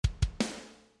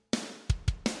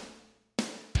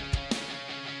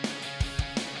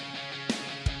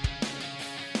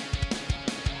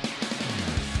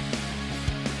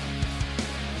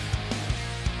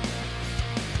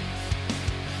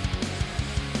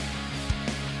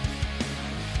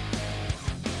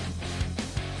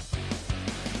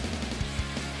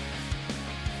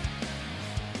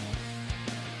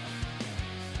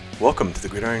Welcome to the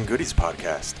Gridiron Goodies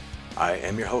podcast. I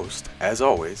am your host, as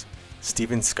always,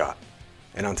 Steven Scott,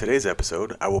 and on today's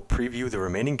episode, I will preview the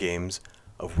remaining games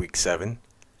of Week 7,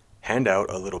 hand out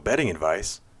a little betting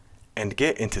advice, and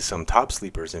get into some top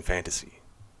sleepers in fantasy.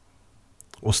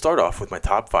 We'll start off with my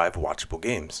top 5 watchable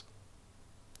games.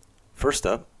 First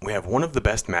up, we have one of the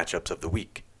best matchups of the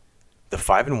week. The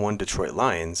 5-1 Detroit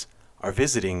Lions are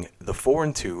visiting the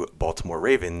 4-2 Baltimore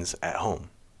Ravens at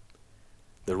home.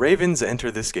 The Ravens enter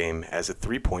this game as a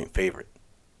 3-point favorite.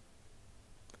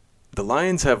 The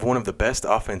Lions have one of the best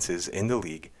offenses in the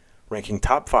league, ranking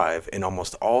top 5 in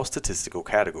almost all statistical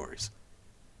categories,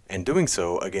 and doing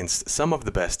so against some of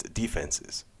the best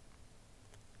defenses.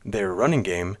 Their running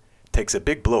game takes a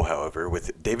big blow, however,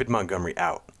 with David Montgomery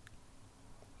out.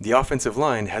 The offensive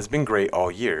line has been great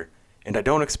all year, and I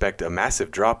don't expect a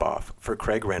massive drop-off for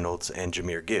Craig Reynolds and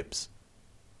Jahmyr Gibbs.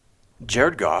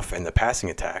 Jared Goff and the passing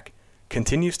attack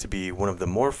continues to be one of the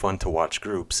more fun to watch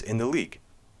groups in the league.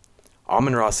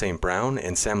 Amon-Ra St. Brown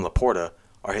and Sam Laporta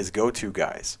are his go-to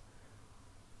guys.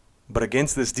 But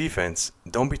against this defense,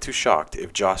 don't be too shocked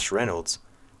if Josh Reynolds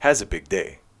has a big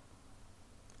day.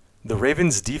 The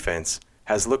Ravens' defense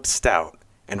has looked stout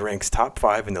and ranks top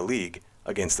 5 in the league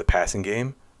against the passing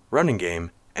game, running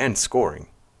game, and scoring.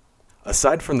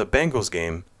 Aside from the Bengals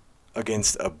game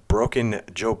against a broken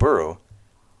Joe Burrow,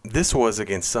 this was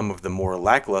against some of the more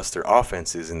lackluster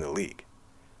offenses in the league.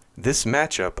 This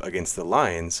matchup against the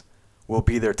Lions will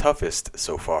be their toughest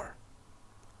so far.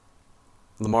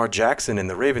 Lamar Jackson and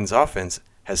the Ravens offense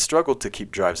has struggled to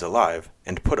keep drives alive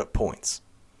and put up points.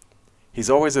 He's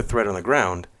always a threat on the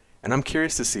ground, and I'm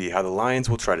curious to see how the Lions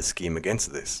will try to scheme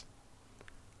against this.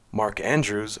 Mark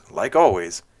Andrews, like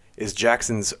always, is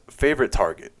Jackson's favorite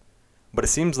target, but it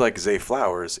seems like Zay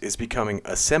Flowers is becoming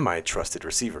a semi-trusted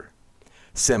receiver.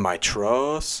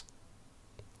 Semi-truss.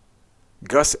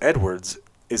 Gus Edwards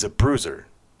is a bruiser,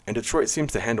 and Detroit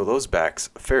seems to handle those backs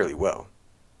fairly well.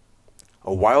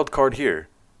 A wild card here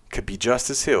could be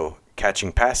Justice Hill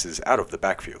catching passes out of the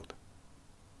backfield.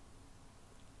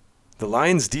 The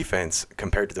Lions' defense,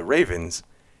 compared to the Ravens,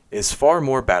 is far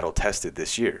more battle-tested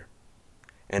this year,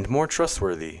 and more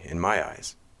trustworthy in my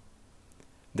eyes.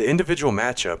 The individual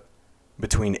matchup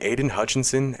between Aiden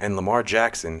Hutchinson and Lamar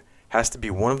Jackson has to be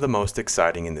one of the most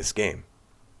exciting in this game.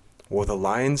 Will the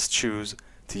Lions choose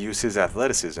to use his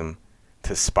athleticism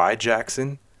to spy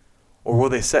Jackson, or will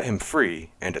they set him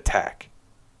free and attack?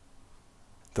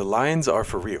 The Lions are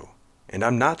for real, and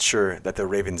I'm not sure that the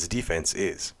Ravens' defense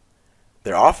is.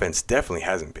 Their offense definitely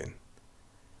hasn't been.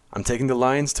 I'm taking the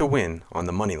Lions to win on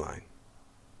the money line.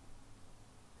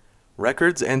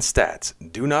 Records and stats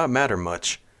do not matter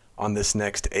much on this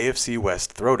next AFC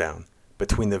West throwdown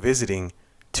between the visiting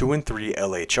 2-3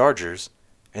 LA Chargers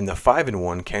and the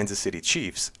 5-1 Kansas City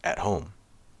Chiefs at home.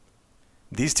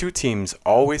 These two teams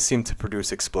always seem to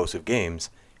produce explosive games,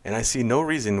 and I see no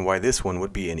reason why this one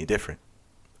would be any different.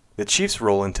 The Chiefs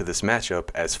roll into this matchup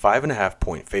as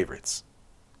 5.5-point favorites.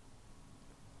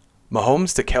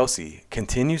 Mahomes to Kelce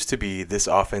continues to be this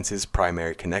offense's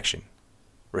primary connection.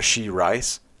 Rashee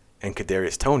Rice and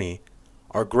Kadarius Toney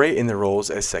are great in their roles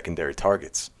as secondary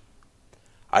targets.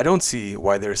 I don't see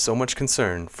why there is so much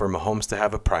concern for Mahomes to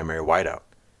have a primary wideout.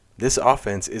 This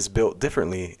offense is built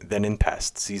differently than in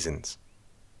past seasons.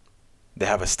 They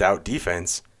have a stout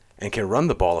defense and can run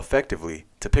the ball effectively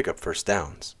to pick up first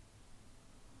downs.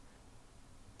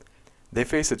 They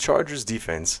face a Chargers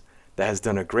defense that has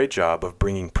done a great job of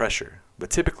bringing pressure, but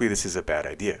typically this is a bad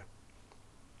idea.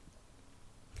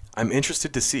 I'm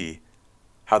interested to see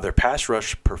how their pass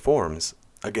rush performs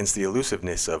against the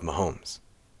elusiveness of Mahomes.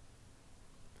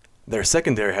 Their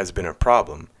secondary has been a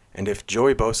problem, and if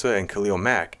Joey Bosa and Khalil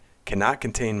Mack cannot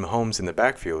contain Mahomes in the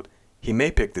backfield, he may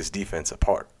pick this defense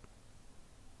apart.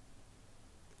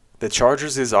 The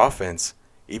Chargers' offense,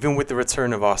 even with the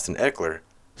return of Austin Eckler,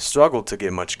 struggled to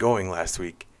get much going last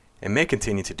week and may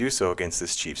continue to do so against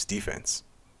this Chiefs defense.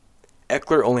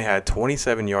 Eckler only had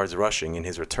 27 yards rushing in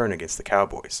his return against the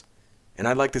Cowboys, and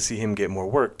I'd like to see him get more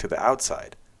work to the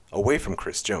outside, away from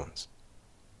Chris Jones.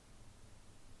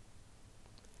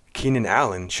 Keenan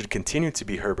Allen should continue to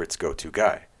be Herbert's go-to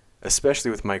guy,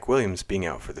 especially with Mike Williams being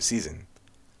out for the season.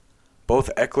 Both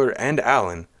Eckler and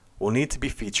Allen will need to be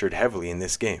featured heavily in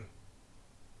this game.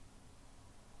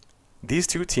 These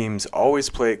two teams always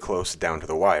play it close down to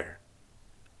the wire.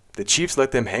 The Chiefs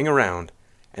let them hang around,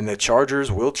 and the Chargers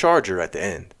will charger at the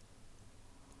end.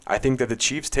 I think that the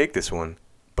Chiefs take this one,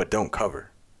 but don't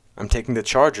cover. I'm taking the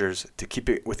Chargers to keep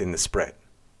it within the spread.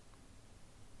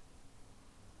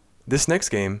 This next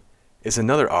game is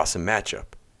another awesome matchup,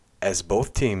 as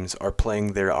both teams are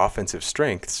playing their offensive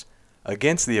strengths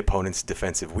against the opponent's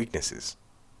defensive weaknesses.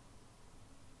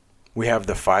 we have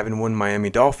the 5-1 Miami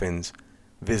Dolphins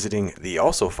visiting the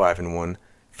also 5-1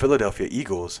 Philadelphia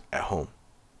Eagles at home.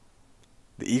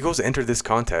 The Eagles enter this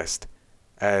contest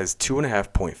as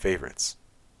 2.5-point favorites.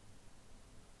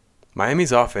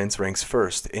 Miami's offense ranks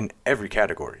first in every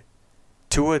category.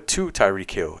 Tua to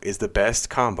Tyreek Hill is the best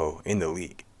combo in the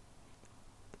league.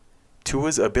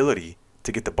 Tua's ability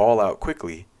to get the ball out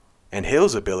quickly and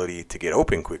Hill's ability to get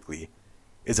open quickly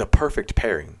is a perfect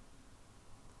pairing.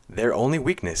 Their only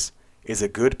weakness is a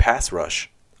good pass rush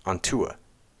on Tua,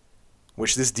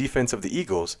 which this defense of the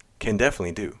Eagles can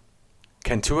definitely do.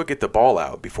 Can Tua get the ball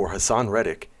out before Hassan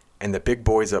Reddick and the big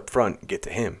boys up front get to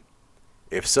him?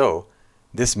 If so,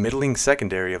 this middling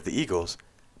secondary of the Eagles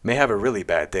may have a really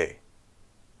bad day.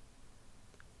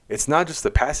 It's not just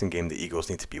the passing game the Eagles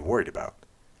need to be worried about.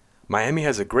 Miami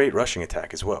has a great rushing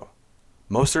attack as well.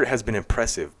 Mostert has been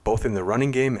impressive both in the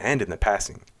running game and in the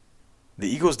passing. The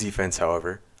Eagles' defense,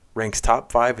 however, ranks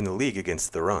top 5 in the league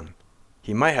against the run.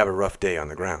 He might have a rough day on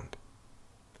the ground.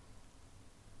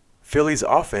 Philly's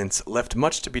offense left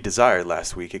much to be desired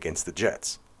last week against the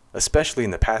Jets, especially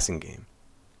in the passing game.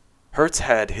 Hurts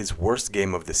had his worst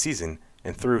game of the season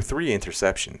and threw 3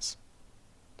 interceptions.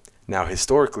 Now,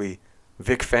 historically,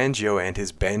 Vic Fangio and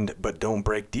his bend but don't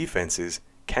break defenses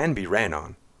can be ran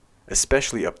on,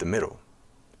 especially up the middle.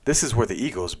 This is where the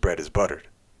Eagles' bread is buttered.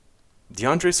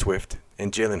 DeAndre Swift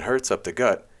and Jalen Hurts up the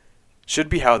gut should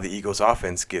be how the Eagles'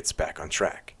 offense gets back on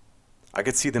track. I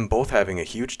could see them both having a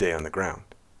huge day on the ground.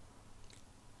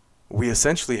 We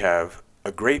essentially have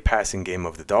a great passing game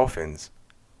of the Dolphins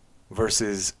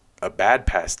versus a bad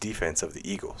pass defense of the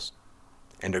Eagles,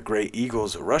 and a great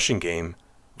Eagles rushing game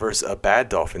versus a bad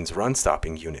Dolphins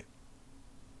run-stopping unit.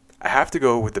 I have to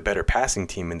go with the better passing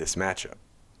team in this matchup.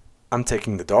 I'm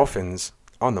taking the Dolphins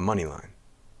on the money line.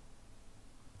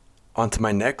 On to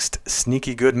my next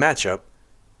sneaky good matchup,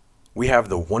 we have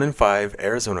the 1-5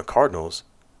 Arizona Cardinals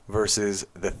versus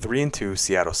the 3-2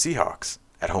 Seattle Seahawks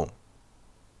at home.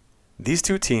 These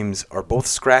two teams are both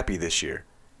scrappy this year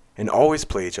and always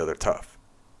play each other tough.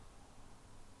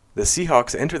 The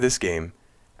Seahawks enter this game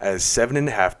as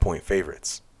 7.5-point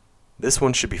favorites. This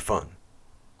one should be fun.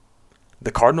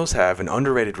 The Cardinals have an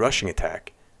underrated rushing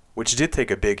attack, which did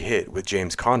take a big hit with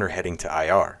James Conner heading to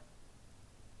IR.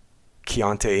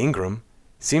 Keontae Ingram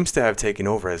seems to have taken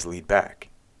over as lead back,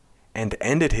 and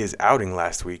ended his outing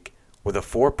last week with a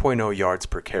 4.0 yards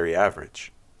per carry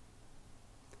average.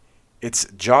 It's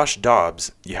Josh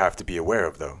Dobbs you have to be aware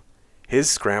of, though. His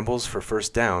scrambles for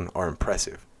first down are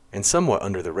impressive and somewhat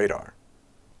under the radar.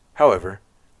 However,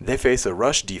 they face a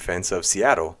rush defense of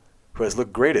Seattle who has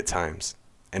looked great at times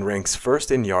and ranks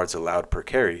first in yards allowed per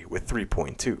carry with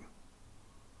 3.2.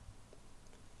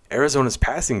 Arizona's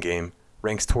passing game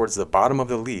ranks towards the bottom of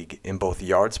the league in both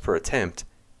yards per attempt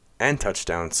and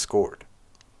touchdowns scored.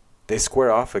 They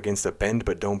square off against a bend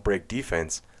but don't break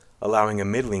defense, allowing a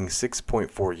middling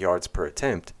 6.4 yards per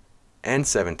attempt and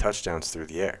 7 touchdowns through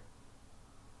the air.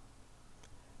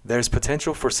 There's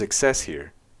potential for success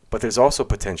here, but there's also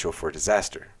potential for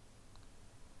disaster.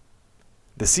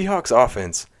 The Seahawks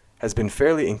offense has been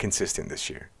fairly inconsistent this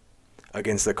year,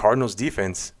 against the Cardinals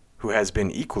defense, who has been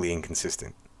equally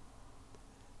inconsistent.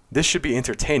 This should be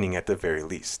entertaining at the very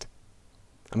least.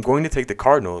 I'm going to take the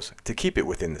Cardinals to keep it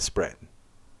within the spread.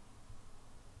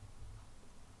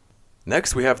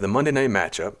 Next, we have the Monday night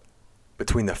matchup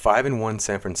between the 5-1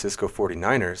 San Francisco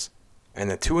 49ers and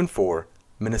the 2-4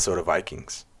 Minnesota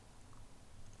Vikings.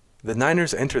 The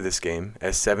Niners enter this game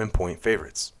as 7-point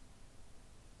favorites.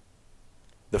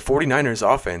 The 49ers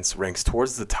offense ranks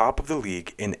towards the top of the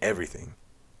league in everything,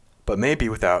 but may be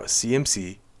without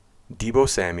CMC, Deebo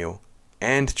Samuel,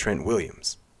 and Trent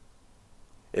Williams.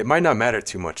 It might not matter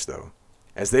too much though,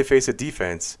 as they face a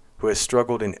defense who has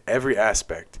struggled in every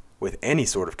aspect with any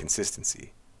sort of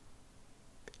consistency.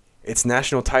 It's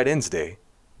National Tight Ends Day.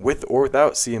 With or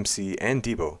without CMC and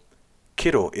Deebo,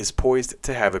 Kittle is poised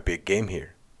to have a big game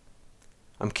here.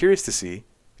 I'm curious to see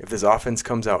if this offense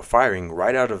comes out firing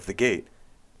right out of the gate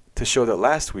to show that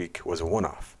last week was a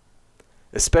one-off,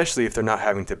 especially if they're not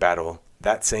having to battle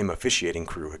that same officiating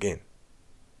crew again.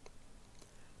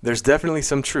 There's definitely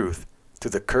some truth to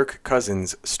the Kirk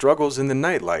Cousins struggles in the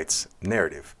nightlights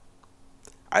narrative.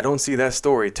 I don't see that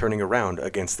story turning around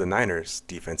against the Niners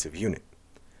defensive unit,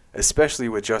 especially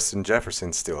with Justin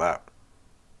Jefferson still out.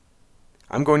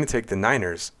 I'm going to take the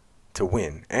Niners to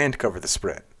win and cover the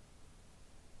spread.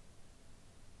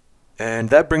 And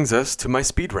that brings us to my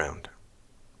speed round.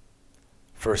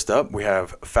 First up, we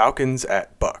have Falcons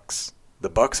at Bucks. The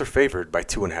Bucks are favored by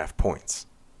 2.5 points.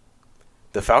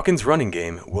 The Falcons' running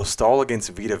game will stall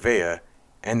against Vita Vea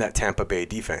and that Tampa Bay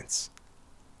defense.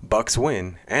 Bucks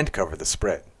win and cover the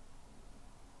spread.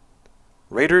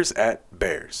 Raiders at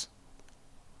Bears.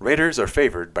 Raiders are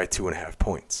favored by 2.5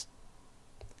 points.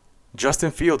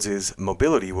 Justin Fields'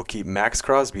 mobility will keep Max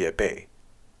Crosby at bay.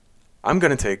 I'm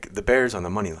going to take the Bears on the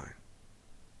money line.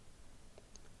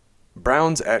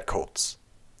 Browns at Colts.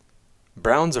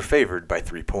 Browns are favored by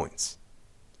 3 points.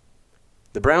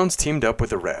 The Browns teamed up with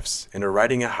the refs and are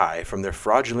riding a high from their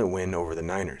fraudulent win over the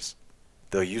Niners.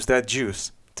 They'll use that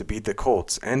juice to beat the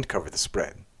Colts and cover the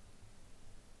spread.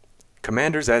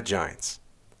 Commanders at Giants.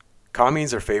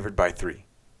 Commies are favored by 3.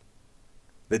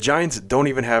 The Giants don't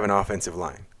even have an offensive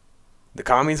line. The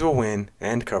Commies will win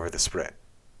and cover the spread.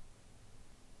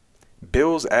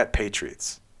 Bills at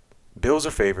Patriots. Bills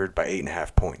are favored by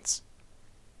 8.5 points.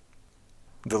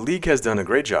 The league has done a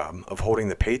great job of holding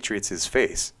the Patriots'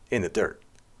 face in the dirt.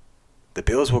 The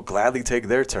Bills will gladly take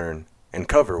their turn and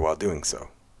cover while doing so.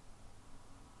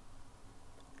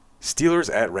 Steelers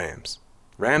at Rams.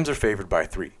 Rams are favored by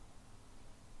 3.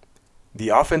 The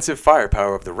offensive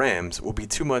firepower of the Rams will be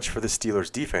too much for the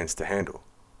Steelers' defense to handle.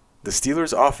 The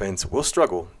Steelers' offense will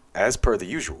struggle, as per the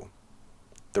usual.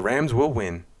 The Rams will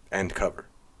win and cover.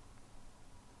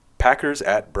 Packers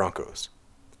at Broncos.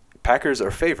 Packers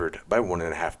are favored by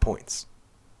 1.5 points.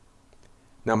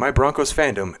 Now, my Broncos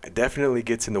fandom definitely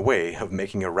gets in the way of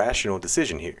making a rational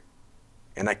decision here,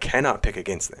 and I cannot pick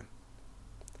against them.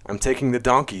 I'm taking the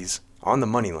Donkeys on the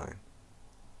money line,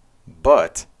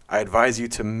 but I advise you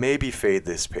to maybe fade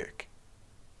this pick.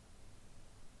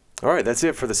 Alright, that's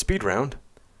it for the speed round.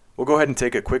 We'll go ahead and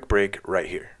take a quick break right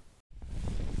here.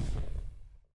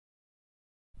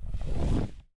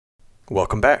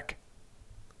 Welcome back.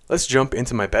 Let's jump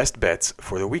into my best bets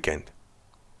for the weekend.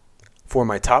 For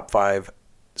my top 5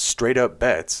 straight up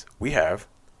bets, we have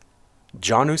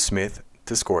Jonnu Smith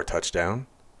to score a touchdown,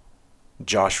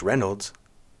 Josh Reynolds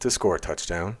to score a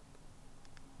touchdown,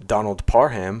 Donald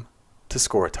Parham to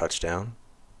score a touchdown,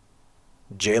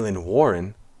 Jaylen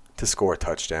Warren to score a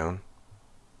touchdown,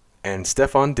 and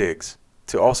Stefon Diggs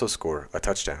to also score a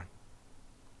touchdown.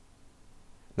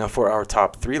 Now for our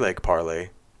top 3-leg parlay,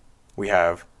 we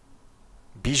have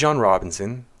Bijan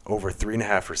Robinson over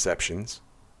 3.5 receptions,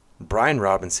 Brian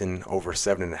Robinson over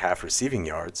 7.5 receiving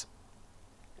yards,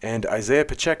 and Isaiah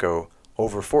Pacheco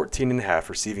over 14.5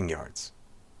 receiving yards.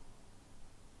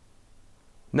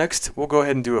 Next, we'll go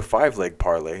ahead and do a 5-leg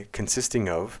parlay consisting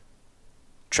of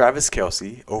Travis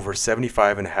Kelce over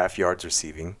 75.5 yards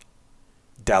receiving,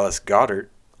 Dallas Goedert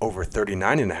over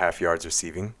 39.5 yards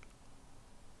receiving,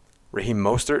 Raheem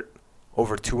Mostert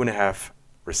over 2.5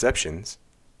 receptions,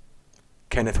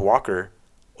 Kenneth Walker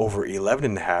over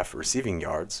 11.5 receiving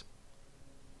yards,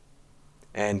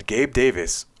 and Gabe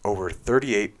Davis over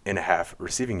 38.5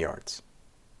 receiving yards.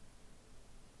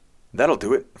 That'll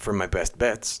do it for my best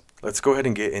bets. Let's go ahead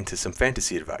and get into some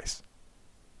fantasy advice.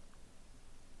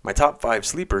 My top 5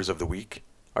 sleepers of the week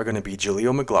are going to be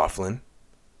Jaleel McLaughlin,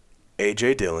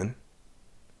 A.J. Dillon,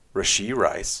 Rashee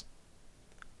Rice,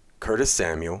 Curtis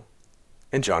Samuel,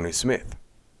 and Jonnu Smith.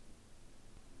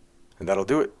 And that'll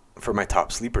do it for my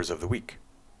top sleepers of the week.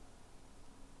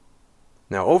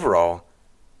 Now overall,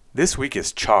 this week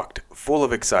is chocked full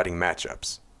of exciting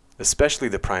matchups, especially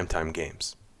the primetime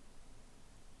games.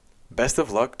 Best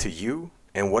of luck to you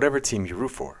and whatever team you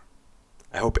root for.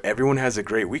 I hope everyone has a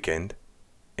great weekend,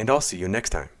 and I'll see you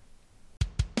next time.